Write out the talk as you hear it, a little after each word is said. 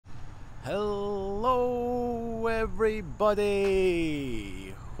Hello everybody!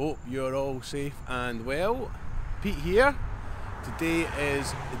 Hope you're all safe and well. Pete here. Today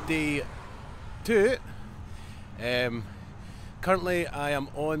is day 2. Currently I am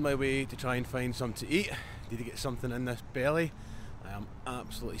on my way to try and find something to eat. Need to get something in this belly. I am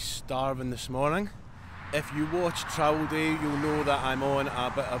absolutely starving this morning. If you watch Travel Day, you'll know that I'm on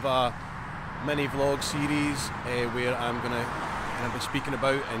a bit of a mini vlog series where I'm going to be speaking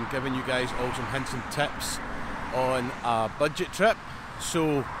about and giving you guys all some hints and tips on a budget trip.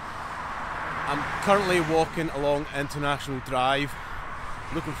 So I'm currently walking along International Drive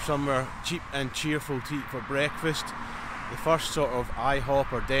looking for somewhere cheap and cheerful to eat for breakfast. The first sort of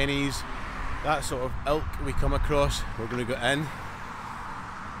IHOP or Denny's, that sort of ilk we come across, we're going to go in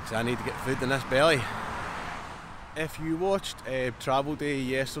because I need to get food in this belly. If you watched Travel Day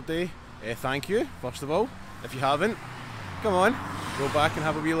yesterday, thank you first of all. If you haven't, come on, go back and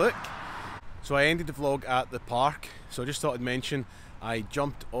have a wee look. So I ended the vlog at the park, so I just thought I'd mention I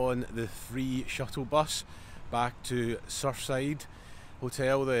jumped on the free shuttle bus back to Surfside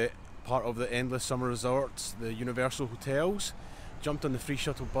Hotel, the part of the Endless Summer Resorts, the Universal Hotels. Jumped on the free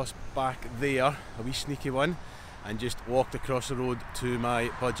shuttle bus back there, a wee sneaky one, and just walked across the road to my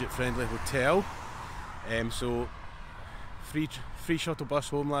budget friendly hotel. So free shuttle bus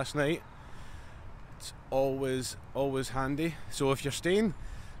home last night. It's always handy. So if you're staying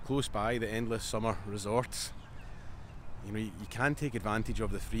close by the Endless Summer Resorts, you know, you can take advantage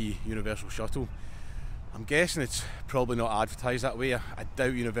of the free Universal shuttle. I'm guessing it's probably not advertised that way. I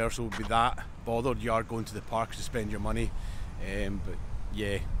doubt Universal would be that bothered. You are going to the parks to spend your money, but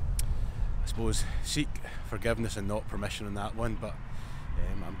yeah, I suppose seek forgiveness and not permission on that one. But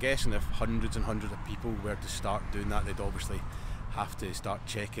I'm guessing if hundreds and hundreds of people were to start doing that, they'd obviously have to start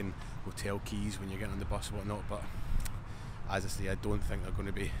checking hotel keys when you're getting on the bus and whatnot. But as I say, I don't think they're going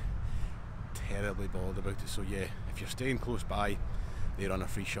to be terribly bothered about it. So yeah, if you're staying close by, they run a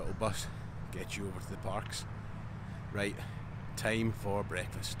free shuttle bus, get you over to the parks. Right, time for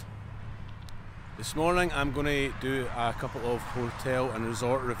breakfast. This morning I'm going to do a couple of hotel and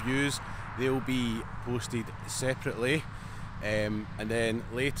resort reviews. They'll be posted separately, and then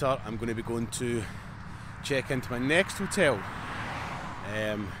later I'm going to be going to check into my next hotel.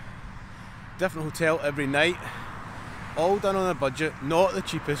 Different hotel every night, all done on a budget, not the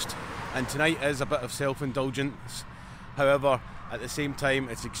cheapest, and tonight is a bit of self-indulgence. However, at the same time,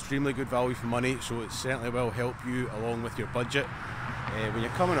 it's extremely good value for money, so it certainly will help you along with your budget. When you're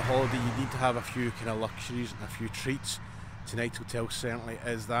coming on holiday, you need to have a few kind of luxuries and a few treats. Tonight's hotel certainly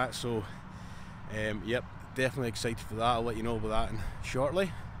is that, so yep, definitely excited for that. I'll let you know about that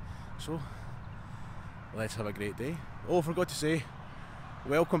shortly. So let's have a great day. Oh, I forgot to say,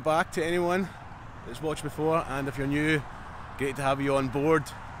 welcome back to anyone that's watched before, and if you're new, great to have you on board.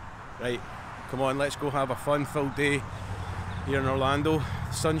 Right, come on, let's go have a fun-filled day here in Orlando.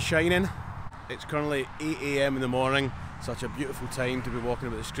 The sun's shining. It's currently 8 AM in the morning. Such a beautiful time to be walking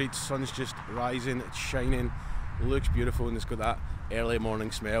about the streets. Sun's just rising, it's shining, looks beautiful, and it's got that early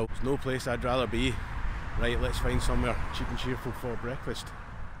morning smell. There's no place I'd rather be. Right, let's find somewhere cheap and cheerful for breakfast.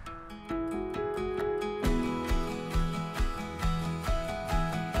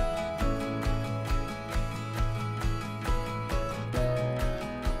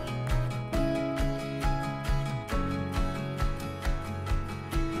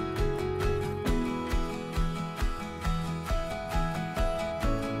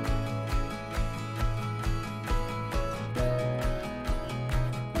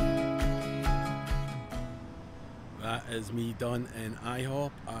 That is me done in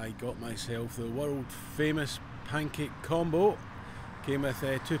IHOP. I got myself the world famous pancake combo. Came with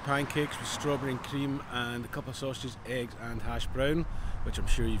 2 pancakes with strawberry and cream and a couple of sausages, eggs and hash brown, which I'm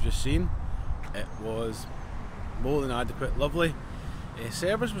sure you've just seen. It was more than adequate, lovely.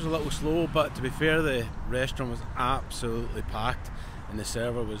 Service was a little slow, but to be fair, the restaurant was absolutely packed and the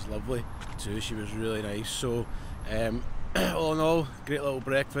server was lovely too. She was really nice. So all in all, great little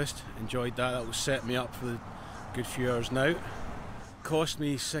breakfast. Enjoyed that. That will set me up for the good few hours now. Cost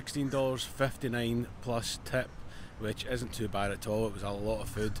me $16.59 plus tip, which isn't too bad at all. It was a lot of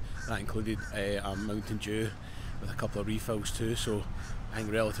food. That included a Mountain Dew with a couple of refills too, so I think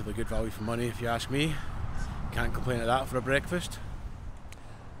relatively good value for money if you ask me. Can't complain at that for a breakfast.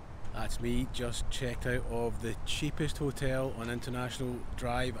 That's me just checked out of the cheapest hotel on International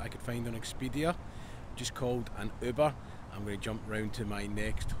Drive I could find on Expedia. Just called an Uber. I'm going to jump round to my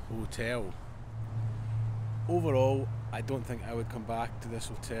next hotel. Overall, I don't think I would come back to this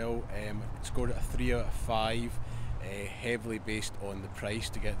hotel. Scored it a 3 out of 5, heavily based on the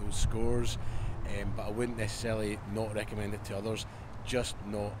price to get those scores, but I wouldn't necessarily not recommend it to others, just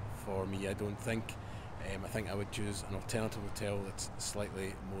not for me, I don't think. I think I would choose an alternative hotel that's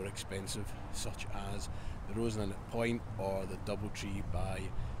slightly more expensive, such as the Roseland Point or the Doubletree by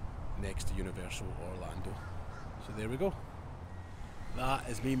next to Universal Orlando. So there we go. That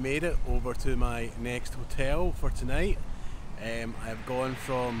is me made it over to my next hotel for tonight. I have gone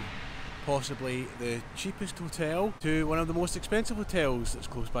from possibly the cheapest hotel to one of the most expensive hotels that's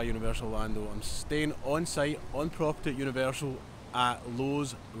close by Universal Orlando. I'm staying on site, on property at Universal at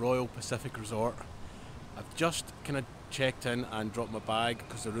Loews Royal Pacific Resort. I've just kind of checked in and dropped my bag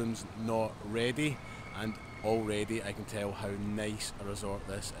because the room's not ready, and already I can tell how nice a resort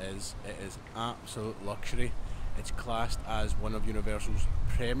this is. It is absolute luxury. It's classed as one of Universal's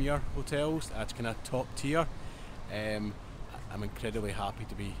premier hotels. That's kind of top tier. I'm incredibly happy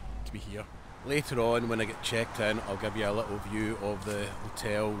to be here. Later on, when I get checked in, I'll give you a little view of the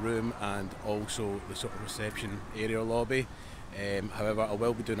hotel room and also the sort of reception area lobby. However, I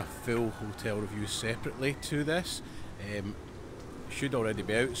will be doing a full hotel review separately to this. It should already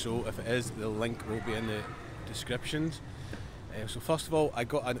be out, so if it is, the link will be in the descriptions. So first of all, I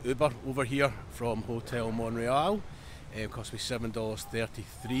got an Uber over here from Hotel Montreal. It cost me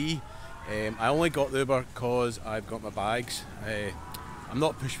 $7.33. I only got the Uber because I've got my bags. I'm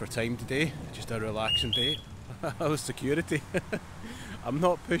not pushed for time today, just a relaxing day. I was security. I'm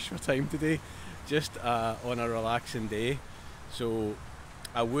not pushed for time today, just on a relaxing day. So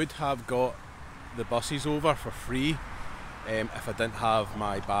I would have got the buses over for free if I didn't have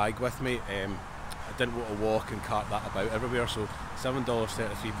my bag with me. I didn't want to walk and cart that about everywhere, so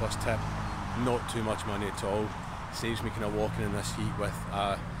 $7.33 plus tip, not too much money at all. Saves me kind of walking in this heat with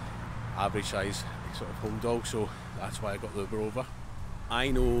average size sort of hold dog, so that's why I got the Uber over. I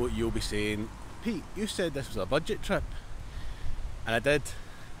know you'll be saying, Pete, you said this was a budget trip, and I did.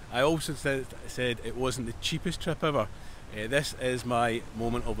 I also said it wasn't the cheapest trip ever. This is my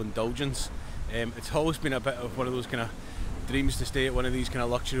moment of indulgence. It's always been a bit of one of those kind of dreams to stay at one of these kind of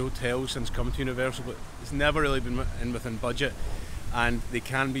luxury hotels since coming to Universal, but it's never really been within budget, and they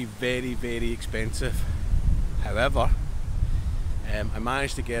can be very, very expensive. However, I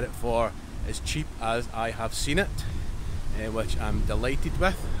managed to get it for as cheap as I have seen it, which I'm delighted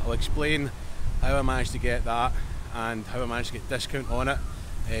with. I'll explain how I managed to get that and how I managed to get discount on it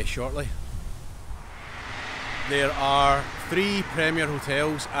shortly. There are 3 premier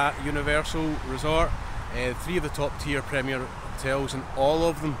hotels at Universal Resort, 3 of the top tier premier hotels, and all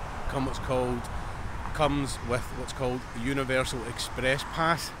of them comes with what's called Universal Express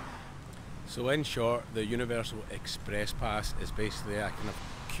Pass. So in short, the Universal Express Pass is basically a kind of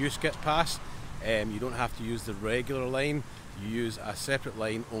Q-skip pass. You don't have to use the regular line, you use a separate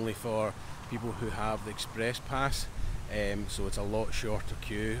line only for people who have the Express Pass. So it's a lot shorter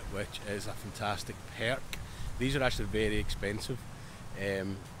queue, which is a fantastic perk. These are actually very expensive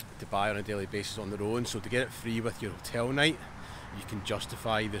to buy on a daily basis on their own, so to get it free with your hotel night, you can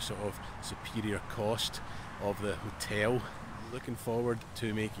justify the sort of superior cost of the hotel. Looking forward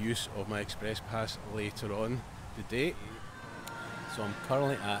to make use of my Express Pass later on today. So I'm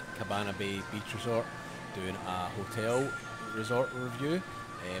currently at Cabana Bay Beach Resort doing a hotel resort review.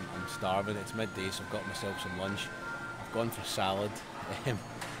 I'm starving, it's midday, so I've got myself some lunch. I've gone for salad. I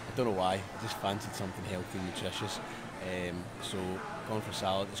don't know why, I just fancied something healthy and nutritious. So gone for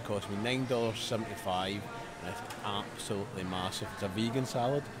salad. It's cost me $9.75 and it's absolutely massive. It's a vegan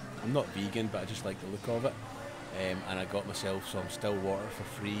salad. I'm not vegan, but I just like the look of it. And I got myself some still water for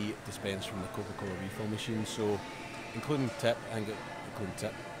free dispensed from the Coca-Cola refill machine. So including tip,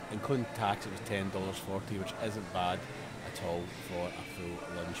 including tax, it was $10.40, which isn't bad at all for a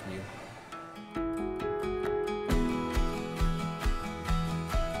full lunch meal.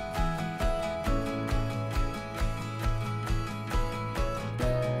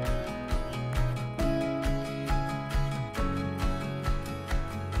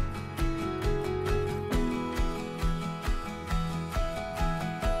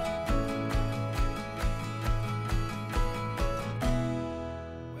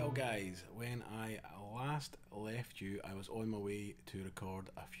 When I last left you, I was on my way to record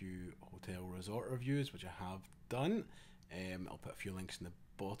a few hotel resort reviews, which I have done. I'll put a few links in the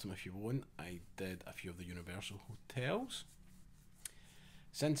bottom if you want. I did a few of the Universal hotels.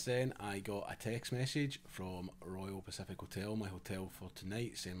 Since then, I got a text message from Royal Pacific Hotel, my hotel for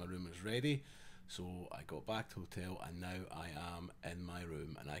tonight, saying my room is ready. So I got back to the hotel and now I am in my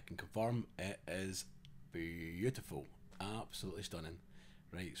room, and I can confirm it is beautiful, absolutely stunning.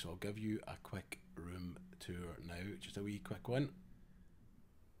 Right, so I'll give you a quick room tour now, just a wee quick one.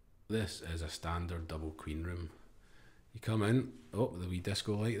 This is a standard double queen room. You come in, oh, the wee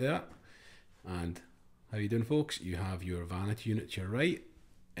disco light there, and how you doing folks? You have your vanity unit to your right,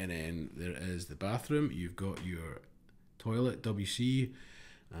 And then there is the bathroom. You've got your toilet, WC,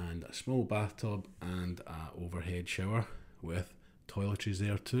 and a small bathtub and a overhead shower with toiletries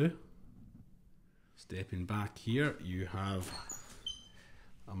there too. Stepping back here, you have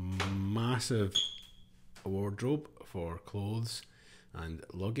a massive wardrobe for clothes and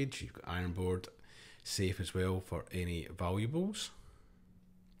luggage. You've got iron board, safe as well for any valuables.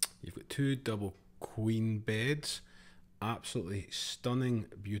 You've got 2 double queen beds, absolutely stunning,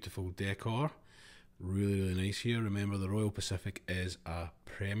 beautiful decor. Really nice here. Remember, the Royal Pacific is a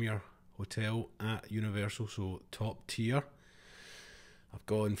premier hotel at Universal, so top tier. I've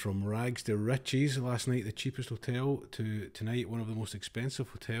gone from rags to riches. Last night the cheapest hotel to tonight one of the most expensive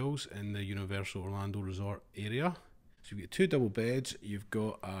hotels in the Universal Orlando Resort area. So you've got 2 double beds. You've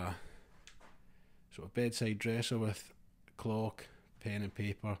got a sort of bedside dresser with clock, pen and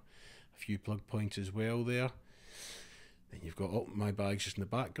paper, a few plug points as well there. Then you've got my bags just in the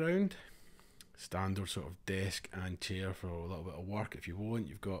background. Standard sort of desk and chair for a little bit of work if you want.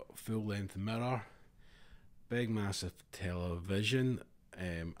 You've got full length mirror, big massive television,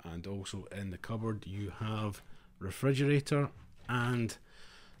 and also in the cupboard you have refrigerator and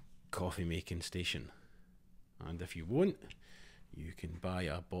coffee making station. And if you want, you can buy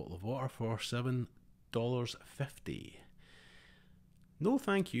a bottle of water for $7.50. No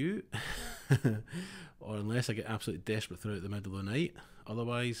thank you. Or unless I get absolutely desperate throughout the middle of the night.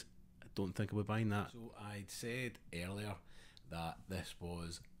 Otherwise, I don't think I'll be buying that. So I'd said earlier that this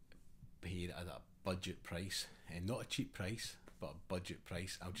was paid at a budget price, and not a cheap price, but a budget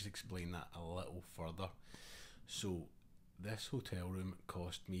price. I'll just explain that a little further. So this hotel room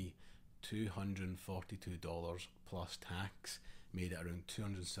cost me $242 plus tax, made it around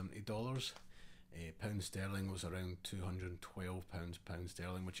 $270. Pound sterling was around £212 pound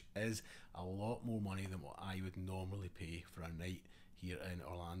sterling, which is a lot more money than what I would normally pay for a night here in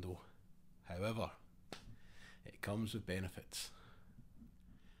Orlando. However, it comes with benefits.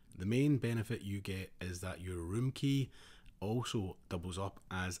 The main benefit you get is that your room key also doubles up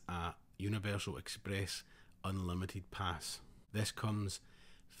as a Universal Express Unlimited Pass. This comes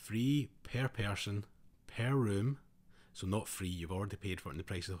free per person, per room. So not free, you've already paid for it in the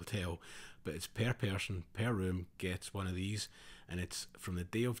price of the hotel, but it's per person, per room gets one of these, and it's from the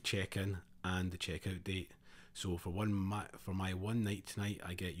day of check-in and the checkout date. So for my one night tonight,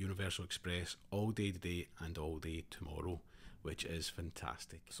 I get Universal Express all day today and all day tomorrow, which is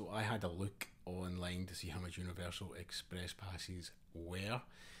fantastic. So I had a look online to see how much Universal Express passes were.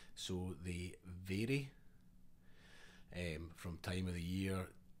 So they vary from time of the year,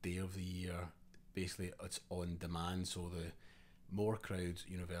 day of the year. Basically, it's on demand, so the more crowds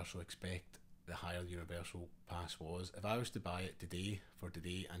Universal expect, the higher the Universal Pass was. If I was to buy it today, for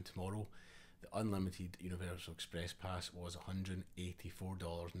today and tomorrow, the unlimited Universal Express Pass was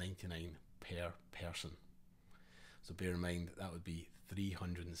 $184.99 per person. So bear in mind, that would be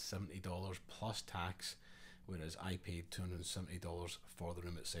 $370 plus tax, whereas I paid $270 for the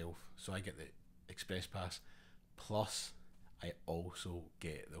room itself. So I get the Express Pass, plus I also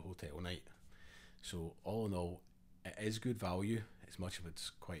get the hotel night. So all in all, it is good value. As much of it's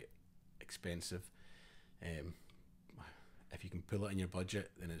quite expensive. If you can pull it in your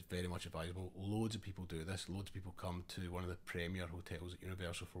budget, then it's very much advisable. Loads of people do this. Loads of people come to one of the premier hotels at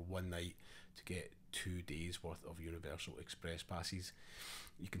Universal for one night to get 2 days worth of Universal Express passes.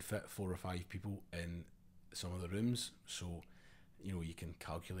 You can fit 4 or 5 people in some of the rooms, so you know you can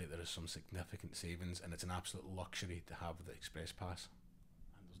calculate there is some significant savings, and it's an absolute luxury to have the Express Pass.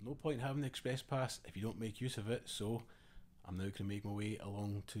 No point having the Express Pass if you don't make use of it, so I'm now going to make my way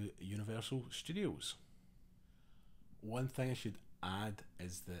along to Universal Studios. One thing I should add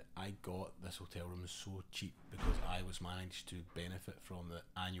is that I got this hotel room so cheap because I was managed to benefit from the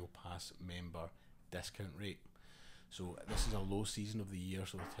annual pass member discount rate. So this is a low season of the year,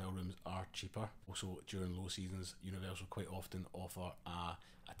 so hotel rooms are cheaper. Also during low seasons, Universal quite often offer a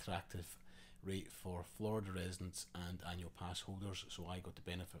attractive rate for Florida residents and annual pass holders, so I got to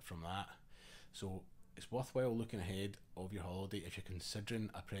benefit from that. So it's worthwhile looking ahead of your holiday if you're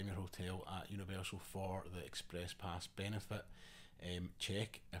considering a premier hotel at Universal for the Express Pass benefit.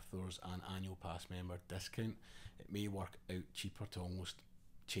 Check if there's an annual pass member discount. It may work out cheaper to almost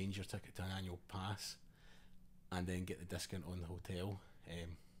change your ticket to an annual pass and then get the discount on the hotel.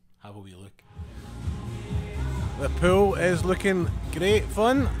 Have a wee look. The pool is looking great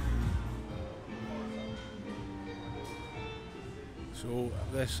fun. So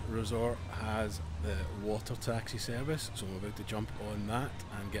this resort has the water taxi service, so I'm about to jump on that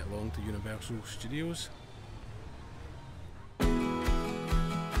and get along to Universal Studios.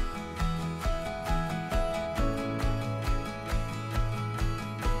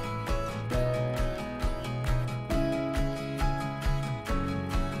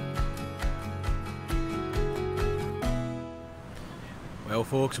 Well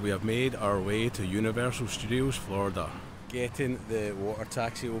folks, we have made our way to Universal Studios Florida. Getting the water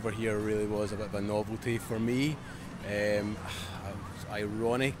taxi over here really was a bit of a novelty for me. It was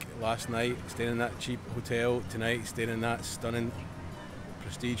ironic last night staying in that cheap hotel, tonight staying in that stunning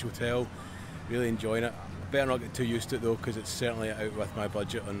prestige hotel. Really enjoying it. I better not get too used to it though, because it's certainly out with my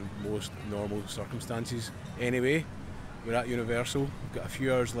budget on most normal circumstances. Anyway, we're at Universal, we've got a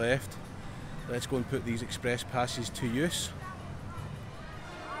few hours left. Let's go and put these express passes to use.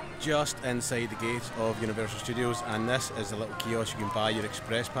 Just inside the gates of Universal Studios, and this is a little kiosk you can buy your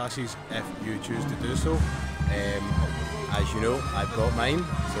express passes if you choose to do so. As you know, I've got mine,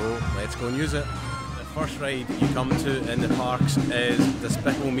 so let's go and use it. The first ride you come to in the parks is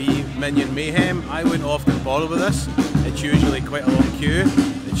Despicable Me Minion Mayhem. I wouldn't often bother with this, it's usually quite a long queue.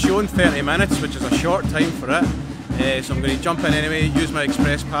 It's shown 30 minutes, which is a short time for it, so I'm going to jump in anyway, use my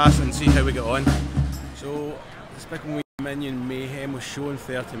express pass and see how we get on. So, Despicable Me Minion Mayhem was shown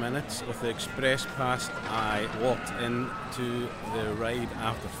 30 minutes. With the express pass I walked into the ride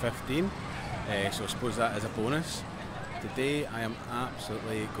after 15, so I suppose that is a bonus. Today I am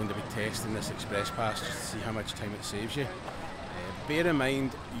absolutely going to be testing this express pass just to see how much time it saves you. Bear in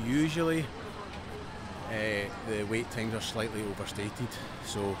mind, usually the wait times are slightly overstated,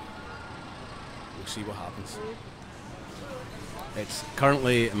 so we'll see what happens. It's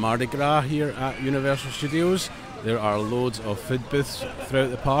currently Mardi Gras here at Universal Studios. There are loads of food booths throughout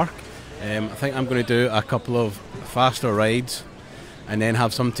the park. I think I'm going to do a couple of faster rides and then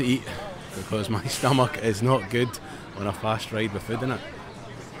have something to eat, because my stomach is not good on a fast ride with food in it.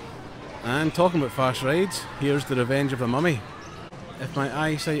 And talking about fast rides, here's the Revenge of the Mummy. If my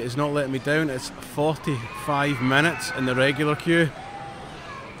eyesight is not letting me down, it's 45 minutes in the regular queue.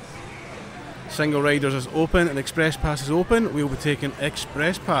 Single riders is open and express pass is open. We'll be taking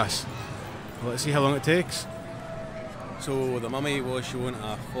express pass. Let's see how long it takes. So the Mummy was showing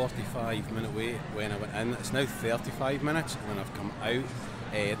a 45-minute wait when I went in. It's now 35 minutes when I've come out.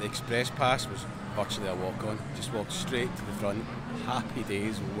 The express pass was virtually a walk-on. Just walked straight to the front. Happy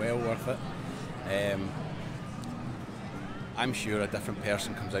days, well worth it. I'm sure a different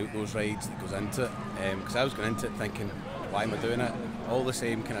person comes out those rides that goes into it. Because I was going into it thinking, why am I doing it? All the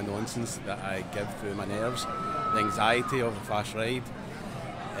same kind of nonsense that I give through my nerves. The anxiety of a fast ride.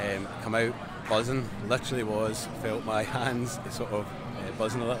 Come out buzzing, literally felt my hands sort of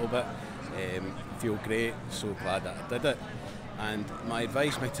buzzing a little bit. Feel great, so glad that I did it. And my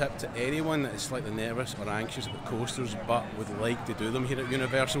advice, my tip to anyone that is slightly nervous or anxious about coasters but would like to do them here at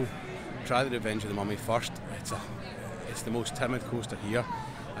Universal, try the Revenge of the Mummy first. It's the most timid coaster here,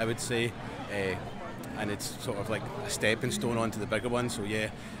 I would say, and it's sort of like a stepping stone onto the bigger one. So yeah,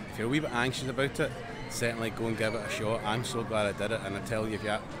 if you're a wee bit anxious about it, certainly go and give it a shot. I'm so glad I did it, and I tell you, if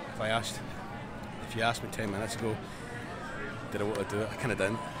you asked me 10 minutes ago, did I want to do it? I kind of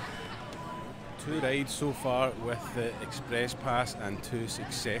didn't. 2 rides so far with the express pass and 2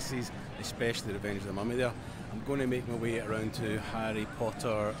 successes, especially the Revenge of the Mummy there. I'm going to make my way around to Harry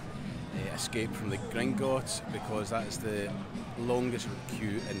Potter Escape from the Gringotts, because that is the longest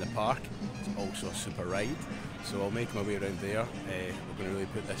queue in the park. It's also a super ride, so I'll make my way around there. We're going to really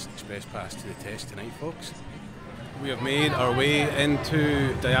put this express pass to the test tonight, folks. We have made our way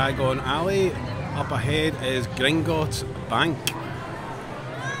into Diagon Alley. Up ahead is Gringotts Bank,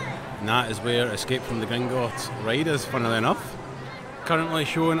 and that is where Escape from the Gringotts ride is, funnily enough. Currently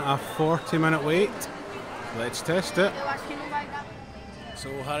showing a 40-minute wait. Let's test it. So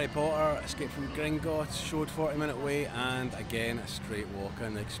Harry Potter Escape from Gringotts showed 40-minute wait, and again a straight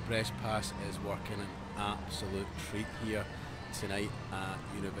walk-in. The express pass is working an absolute treat here tonight at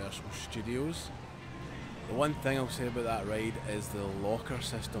Universal Studios. The one thing I'll say about that ride is the locker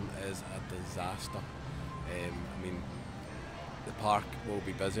system is a disaster. I mean, the park will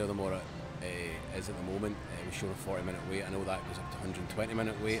be busier the more it is at the moment. We show a 40-minute wait. I know that goes up to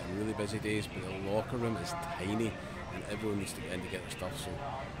 120-minute wait on really busy days, but the locker room is tiny and everyone needs to get in to get their stuff. So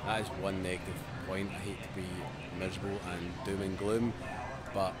that is one negative point. I hate to be miserable and doom and gloom,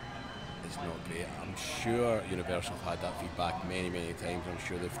 but it's not great. I'm sure Universal have had that feedback many times. I'm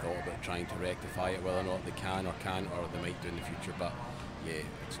sure they've thought about trying to rectify it, whether or not they can or can't, or they might do in the future. But yeah,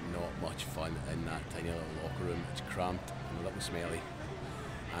 it's not much fun in that tiny little locker room. It's cramped and a little smelly,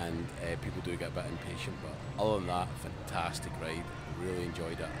 and people do get a bit impatient. But other than that, fantastic ride. Really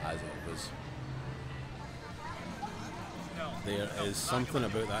enjoyed it as it was. There is something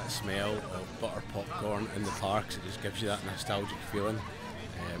about that smell of butter popcorn in the parks. It just gives you that nostalgic feeling.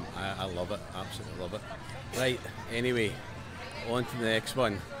 I love it, absolutely love it. Right, anyway, on to the next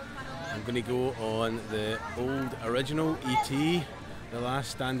one. I'm going to go on the old original E.T., the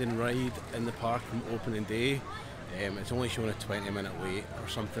last standing ride in the park from opening day. It's only showing a 20-minute wait or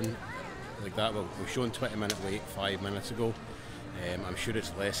something like that. Well, we've shown 20-minute wait 5 minutes ago. I'm sure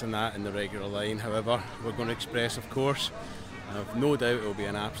it's less than that in the regular line. However, we're going to Express, of course. I've no doubt it'll be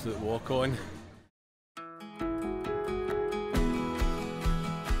an absolute walk-on.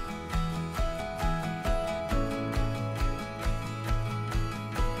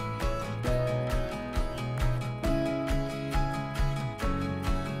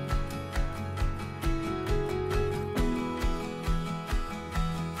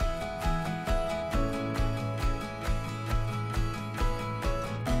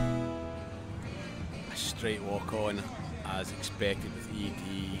 Straight walk on as expected with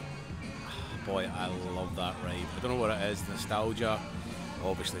ET. Boy, I love that ride. I don't know what it is, nostalgia.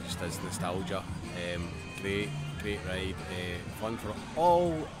 Obviously it just is nostalgia. Great ride. Fun for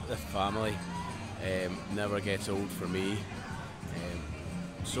all the family. Never gets old for me.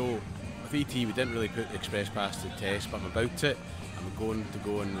 So with ET we didn't really put the Express Pass to the test, but I'm about it. I'm going to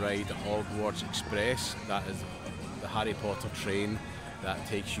go and ride the Hogwarts Express. That is the Harry Potter train that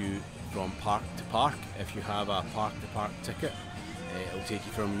takes you from park to park. If you have a park to park ticket, it'll take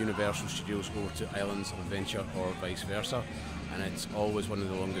you from Universal Studios over to Islands of Adventure or vice versa, and it's always one of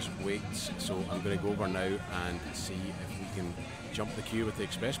the longest waits. So I'm going to go over now and see if we can jump the queue with the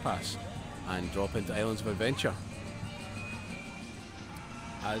Express Pass and drop into Islands of Adventure.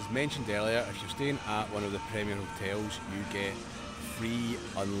 As mentioned earlier, if you're staying at one of the Premier hotels, you get free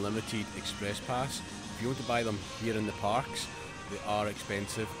unlimited Express Pass. If you want to buy them here in the parks, they are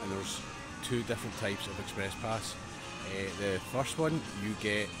expensive, and there's two different types of Express Pass. The first one, you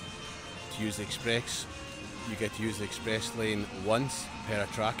get to use the Express. You get to use the Express lane once per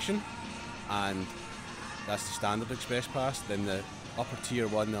attraction, and that's the standard Express Pass. Then the upper tier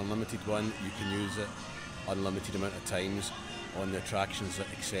one, the unlimited one, you can use it unlimited amount of times on the attractions that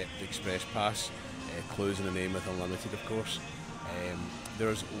accept the Express Pass, closing the name with unlimited, of course.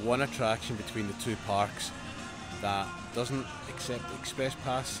 There's one attraction between the two parks that doesn't accept the Express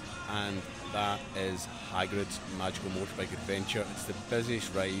Pass, and that is Hagrid's Magical Motorbike Adventure. It's the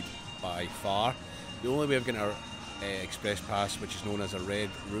busiest ride by far. The only way of getting our Express Pass, which is known as a Red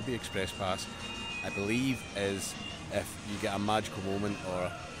Ruby Express Pass, I believe, is if you get a magical moment or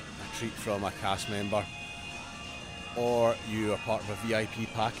a treat from a cast member, or you are part of a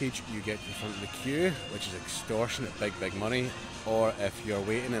VIP package, you get to the front of the queue, which is extortionate big money, or if you're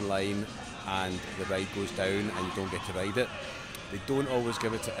waiting in line and the ride goes down and you don't get to ride it. They don't always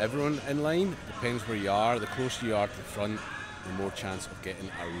give it to everyone in line. It depends where you are. The closer you are to the front, the more chance of getting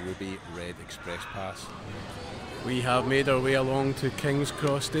a Ruby Red Express Pass. We have made our way along to King's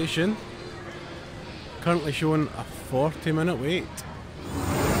Cross Station. Currently showing a 40-minute wait.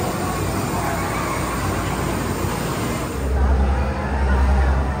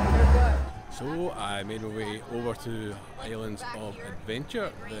 So I made my way over to Islands of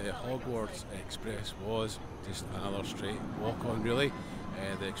Adventure. The Hogwarts Express was just another straight walk on, really.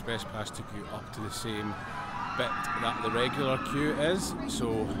 The Express Pass took you up to the same bit that the regular queue is,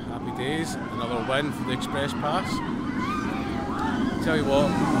 so happy days. Another win for the Express Pass. Tell you what,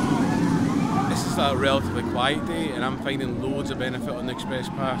 this is a relatively quiet day and I'm finding loads of benefit on the Express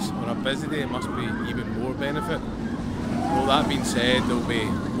Pass. On a busy day it must be even more benefit. Well, that being said, there'll be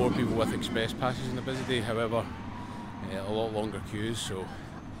more people with Express Passes on a busy day, however, a lot longer queues, so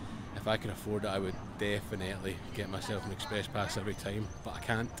if I could afford it I would definitely get myself an Express Pass every time, but I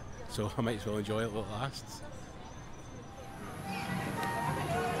can't, so I might as well enjoy it while it lasts.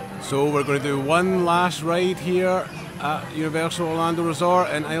 So we're going to do one last ride here at Universal Orlando Resort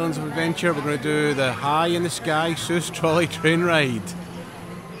and Islands of Adventure. We're going to do the High in the Sky Seuss Trolley Train Ride.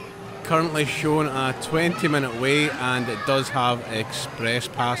 Currently shown a 20-minute wait, and it does have Express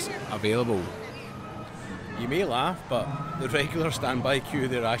Pass available. You may laugh, but the regular standby queue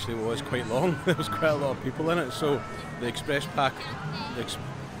there actually was quite long. There was quite a lot of people in it, so the Express Pass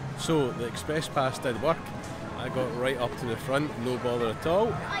did work. I got right up to the front, no bother at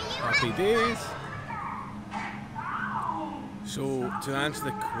all. Happy days. So to answer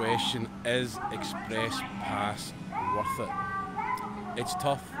the question, is Express Pass worth it? It's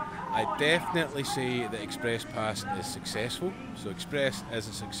tough. I definitely say that Express Pass is successful, so Express is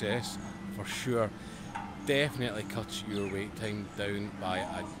a success for sure. Definitely cuts your wait time down by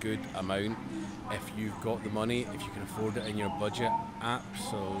a good amount. If you've got the money, if you can afford it in your budget,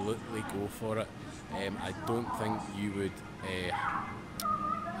 absolutely go for it. I don't think you would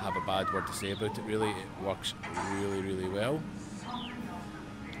have a bad word to say about it, really. It works really well.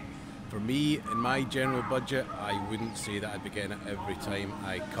 For me, in my general budget, I wouldn't say that I'd be getting it every time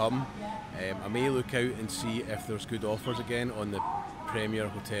I come. I may look out and see if there's good offers again on the Premier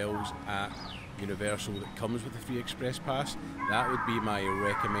hotels at Universal that comes with the free express pass, that would be my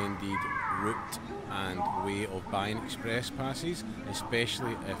recommended route and way of buying express passes,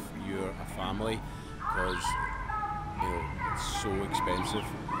 especially if you're a family, because it's so expensive.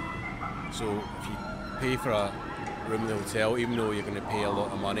 So if you pay for a room in the hotel, even though you're going to pay a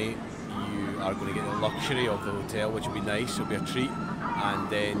lot of money, you are going to get the luxury of the hotel, which will be nice, it'll be a treat, and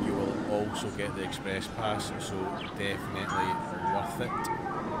then you will also get the express pass, so definitely worth it.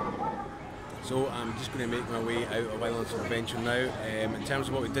 So I'm just going to make my way out of Islands of Adventure now. In terms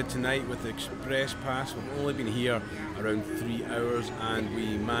of what we did tonight with the express pass, we've only been here around 3 hours and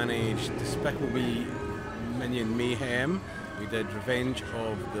we managed Despicable Me Minion Mayhem. We did Revenge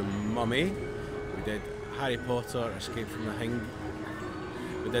of the Mummy. We did Harry Potter Escape from the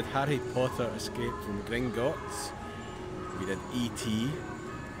We did Harry Potter Escape from Gringotts. We did E.T.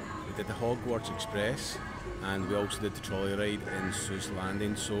 We did the Hogwarts Express, and we also did the trolley ride in Seuss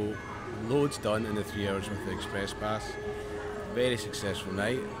Landing. So loads done in the 3 hours with the express pass. Very successful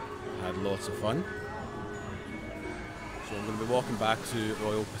night. Had lots of fun. So I'm going to be walking back to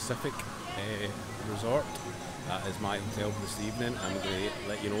Royal Pacific Resort. That is my hotel for this evening. I'm going to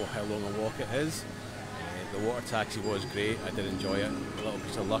let you know how long a walk it is. The water taxi was great. I did enjoy it. A little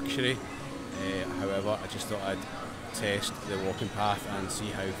piece of luxury. However, I just thought I'd test the walking path and see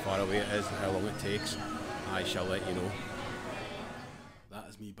how far away it is and how long it takes. I shall let you know. That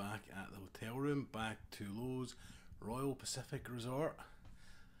is me back at the hotel room, back to Loews Royal Pacific Resort.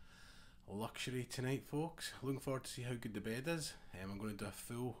 Luxury tonight, folks. Looking forward to see how good the bed is. I'm going to do a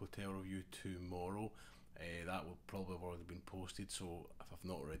full hotel review tomorrow. That will probably have already been posted, so if I've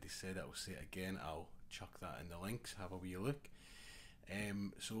not already said it, I'll say it again. I'll chuck that in the links, have a wee look.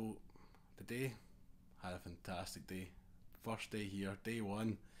 So today, had a fantastic day. First day here, day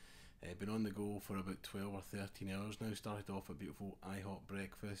one. Been on the go for about 12 or 13 hours now. Started off a beautiful IHOP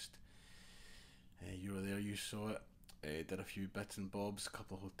breakfast. You were there, you saw it. Did a few bits and bobs, a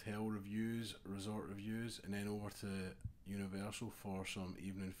couple of hotel reviews, resort reviews, and then over to Universal for some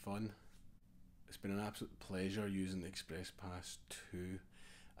evening fun. It's been an absolute pleasure using the Express Pass too.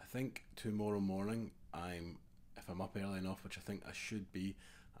 I think tomorrow morning, if I'm up early enough, which I think I should be,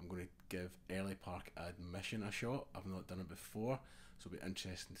 I'm going to give Early Park Admission a shot. I've not done it before, so it'll be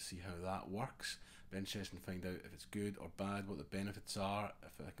interesting to see how that works. Be interesting to find out if it's good or bad, what the benefits are,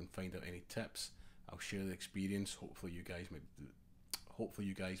 if I can find out any tips. I'll share the experience. Hopefully you guys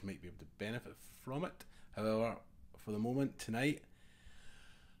might be able to benefit from it. However, for the moment tonight,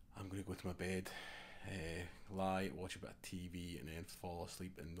 I'm going to go to my bed, lie, watch a bit of TV, and then fall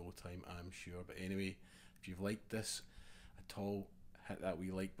asleep in no time, I'm sure. But anyway, if you've liked this at all, hit that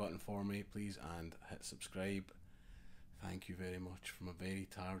wee like button for me, please, and hit subscribe. Thank you very much from a very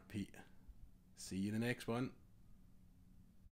tired Pete. See you in the next one.